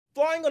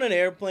Flying on an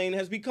airplane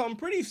has become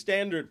pretty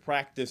standard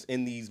practice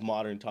in these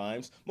modern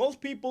times. Most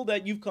people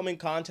that you've come in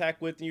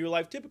contact with in your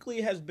life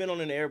typically has been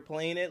on an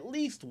airplane at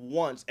least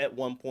once at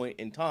one point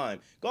in time.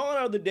 Gone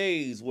are the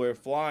days where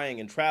flying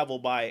and travel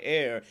by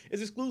air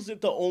is exclusive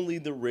to only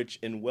the rich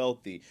and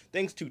wealthy.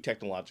 Thanks to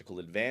technological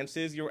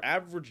advances, your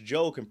average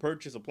Joe can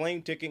purchase a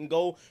plane ticket and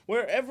go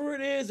wherever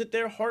it is at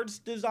their heart's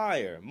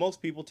desire.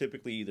 Most people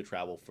typically either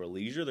travel for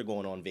leisure, they're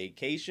going on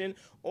vacation,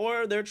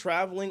 or they're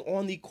traveling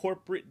on the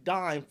corporate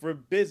dime for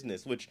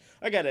business, which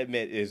I gotta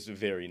admit is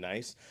very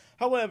nice.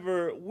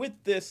 However, with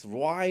this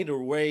wide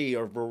array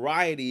or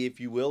variety, if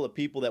you will, of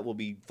people that will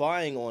be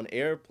flying on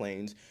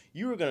airplanes,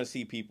 you are going to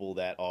see people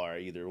that are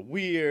either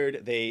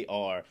weird, they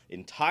are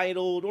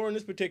entitled, or in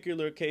this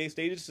particular case,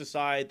 they just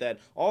decide that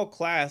all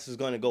class is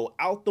going to go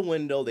out the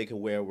window. They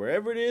can wear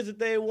wherever it is that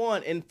they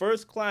want in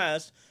first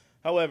class.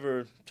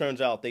 However, turns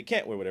out they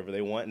can't wear whatever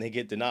they want and they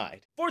get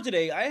denied. For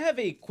today, I have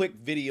a quick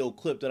video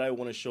clip that I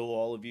want to show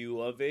all of you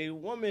of a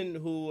woman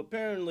who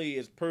apparently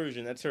is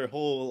Persian. That's her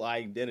whole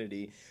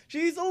identity.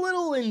 She's a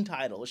little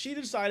entitled. She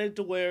decided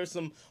to wear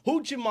some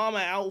hoochie mama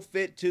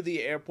outfit to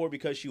the airport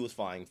because she was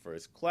flying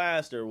first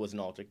class. There was an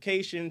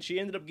altercation. She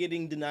ended up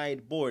getting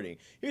denied boarding.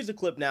 Here's the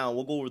clip now.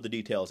 We'll go over the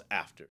details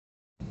after.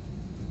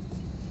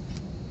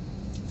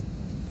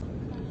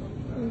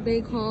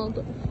 They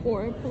called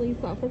 4 police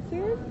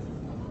officers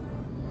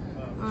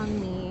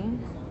on me.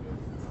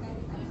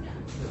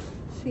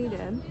 She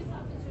did.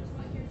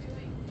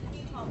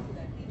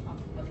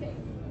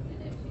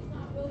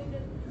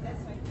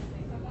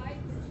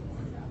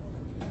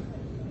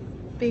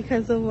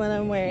 Because of what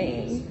I'm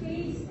wearing.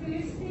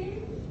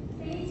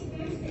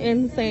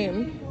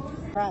 Insane.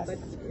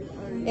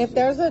 If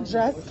there's a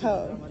dress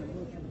code,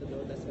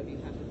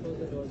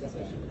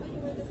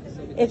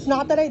 it's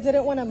not that I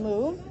didn't want to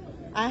move.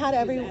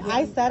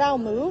 I said I'll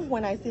move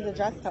when I see the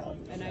dress code,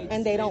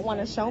 and they don't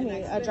want to show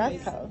me a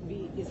dress code.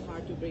 It's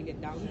hard to bring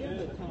it down there,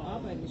 but come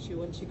up, and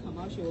when she come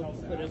out, she will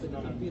put it in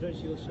the computer,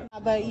 she will show.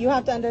 But you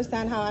have to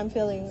understand how I'm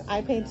feeling.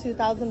 I paid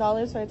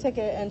 $2,000 for a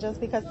ticket, and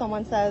just because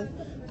someone says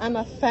I'm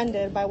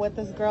offended by what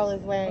this girl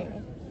is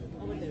wearing,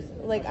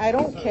 like, I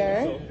don't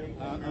care.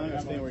 I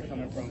understand where you're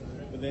coming from,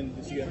 but then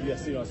you have to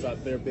see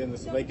on their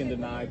business, so they can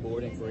deny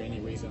boarding for any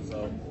reason.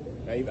 So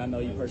I know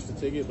you purchased a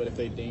ticket, but if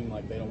they deem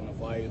like they don't want to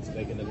fly you,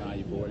 they can deny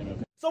you boarding.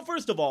 Okay. So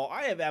first of all,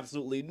 I have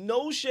absolutely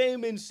no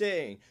shame in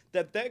saying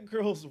that that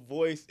girl's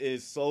voice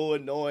is so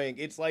annoying.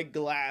 It's like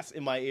glass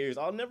in my ears.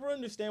 I'll never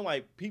understand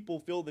why people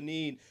feel the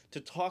need to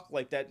talk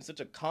like that in such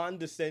a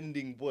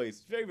condescending voice.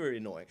 It's very, very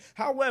annoying.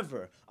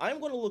 However,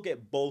 I'm going to look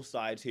at both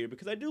sides here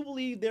because I do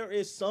believe there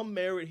is some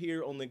merit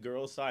here on the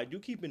girl's side. Do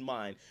keep in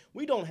mind,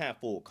 we don't have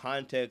full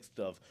context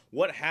of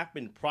what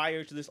happened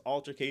prior to this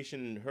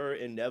altercation and her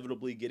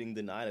inevitably getting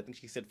denied. I think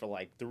she said for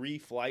like 3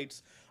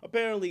 flights.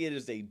 Apparently, it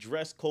is a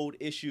dress code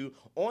issue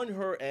on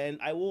her end.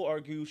 I will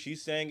argue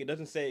she's saying it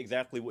doesn't say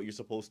exactly what you're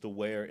supposed to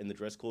wear in the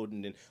dress code,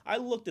 and then I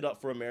looked it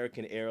up for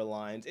American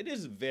Airlines. It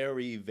is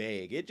very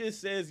vague. It just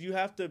says you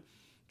have to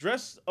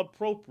dress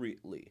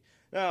appropriately.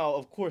 Now,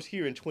 of course,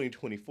 here in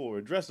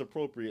 2024, dress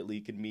appropriately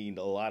can mean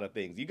a lot of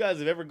things. You guys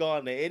have ever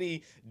gone to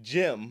any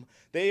gym,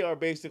 they are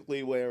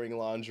basically wearing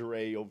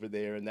lingerie over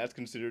there, and that's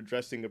considered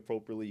dressing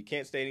appropriately. You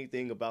can't say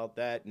anything about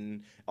that.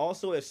 And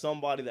also, as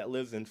somebody that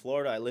lives in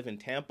Florida, I live in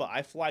Tampa,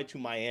 I fly to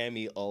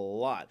Miami a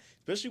lot,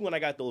 especially when I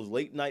got those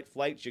late night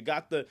flights. You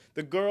got the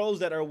girls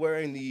that are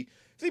wearing the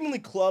seemingly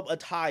club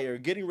attire,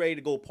 getting ready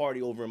to go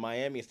party over in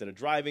Miami. Instead of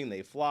driving,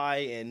 they fly,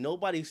 and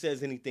nobody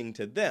says anything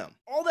to them.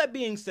 All that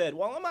being said,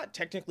 while I'm not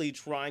technically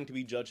trying to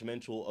be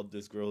judgmental of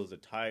this girl's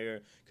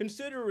attire,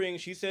 considering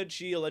she said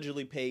she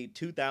allegedly paid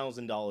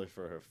 $2,000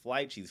 for her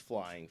flight, she's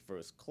flying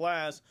first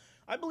class,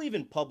 I believe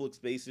in public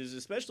spaces,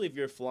 especially if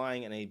you're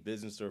flying in a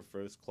business or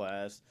first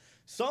class,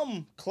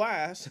 some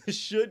class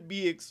should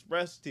be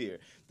expressed here.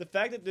 The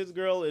fact that this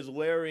girl is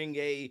wearing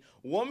a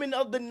woman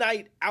of the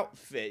night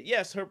outfit,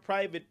 yes, her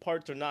private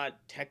parts are not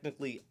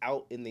technically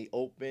out in the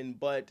open,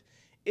 but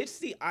it's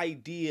the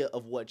idea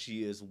of what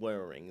she is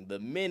wearing. The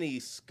mini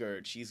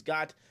skirt, she's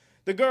got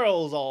the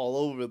girls all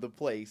over the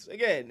place.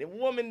 Again,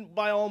 women,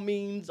 by all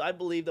means, I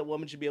believe that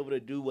women should be able to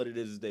do what it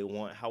is they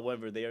want.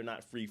 However, they are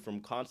not free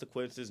from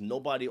consequences.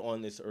 Nobody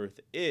on this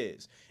earth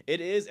is. It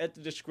is at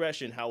the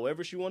discretion,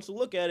 however she wants to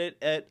look at it,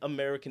 at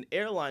American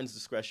Airlines'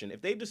 discretion.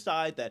 If they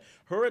decide that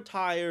her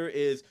attire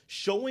is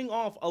showing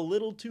off a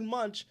little too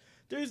much,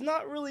 there's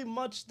not really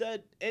much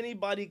that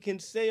anybody can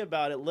say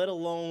about it, let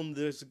alone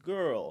this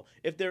girl.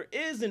 If there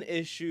is an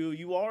issue,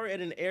 you are at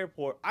an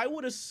airport, I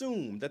would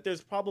assume that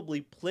there's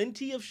probably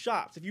plenty of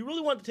shops. If you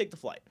really want to take the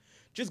flight,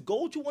 just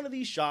go to one of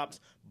these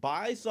shops,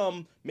 buy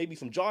maybe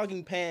some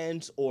jogging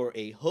pants or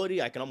a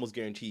hoodie. I can almost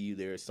guarantee you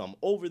there's some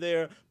over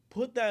there.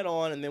 Put that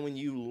on, and then when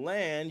you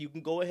land, you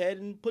can go ahead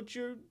and put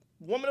your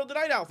woman of the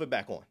night outfit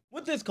back on.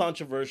 With this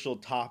controversial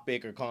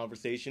topic or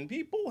conversation,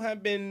 people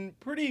have been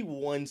pretty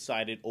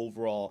one-sided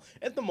overall.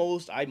 At the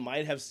most, I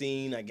might have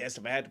seen, I guess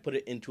if I had to put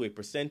it into a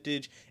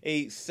percentage,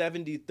 a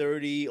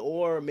 70-30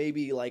 or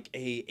maybe like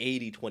a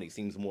 80-20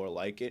 seems more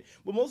like it.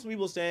 But most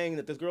people saying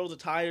that this girl's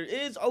attire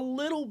is a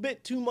little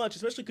bit too much,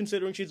 especially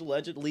considering she's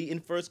allegedly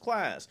in first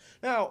class.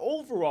 Now,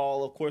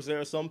 overall, of course, there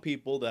are some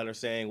people that are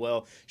saying,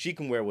 well, she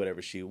can wear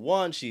whatever she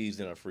wants,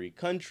 she's in a free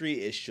country,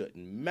 it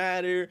shouldn't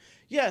matter.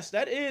 Yes,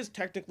 that is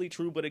technically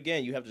true, but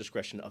again, you have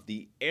discretion of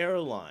the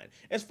airline.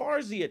 As far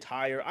as the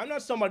attire, I'm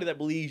not somebody that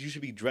believes you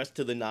should be dressed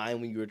to the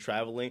nine when you're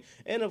traveling,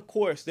 and of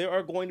course, there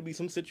are going to be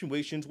some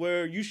situations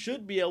where you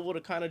should be able to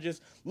kind of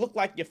just look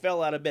like you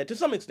fell out of bed. To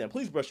some extent,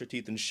 please brush your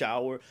teeth and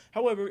shower.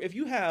 However, if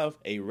you have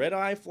a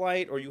red-eye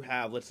flight, or you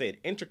have, let's say, an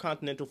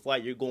intercontinental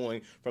flight, you're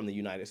going from the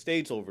United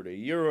States over to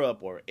Europe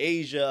or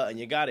Asia, and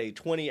you got a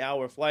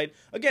 20-hour flight,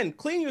 again,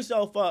 clean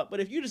yourself up, but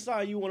if you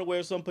decide you want to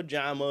wear some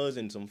pajamas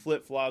and some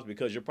flip-flops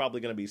because you're probably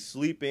going to be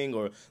sleeping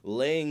or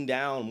laying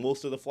down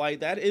most of the flight,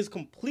 that is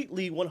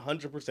completely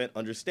 100%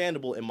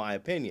 understandable in my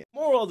opinion.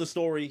 Moral of the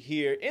story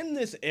here, in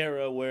this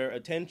era where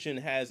attention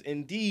has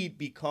indeed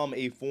become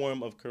a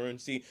form of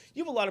currency,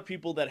 you have a lot of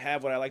people that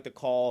have what I like to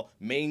call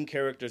main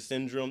character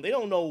syndrome. They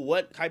don't know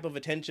what type of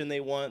attention they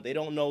want. They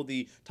don't know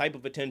the type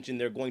of attention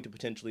they're going to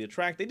potentially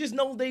attract. They just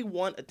know they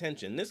want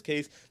attention. In this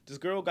case, this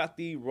girl got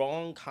the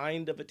wrong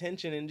kind of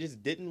attention and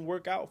just didn't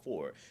work out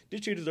for her.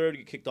 Did she deserve to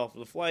get kicked off of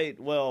the flight?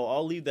 Well,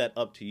 I'll leave that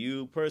up to you.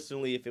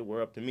 Personally, if it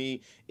were up to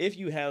me, if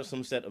you have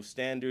some set of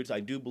standards, I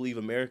do believe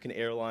American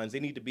Airlines, they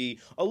need to be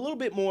a little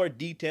bit more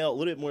detailed, a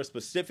little bit more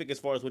specific as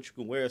far as what you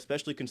can wear,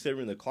 especially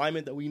considering the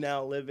climate that we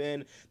now live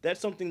in. That's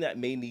something that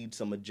may need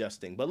some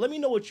adjusting. But let me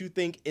know what you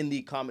think in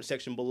the comment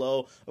section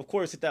below. Of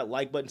course, hit that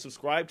like button,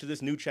 subscribe to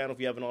this new channel if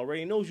you haven't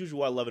already. And as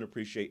usual, I love and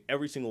appreciate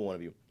every single one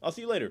of you. I'll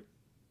see you later.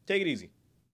 Take it easy.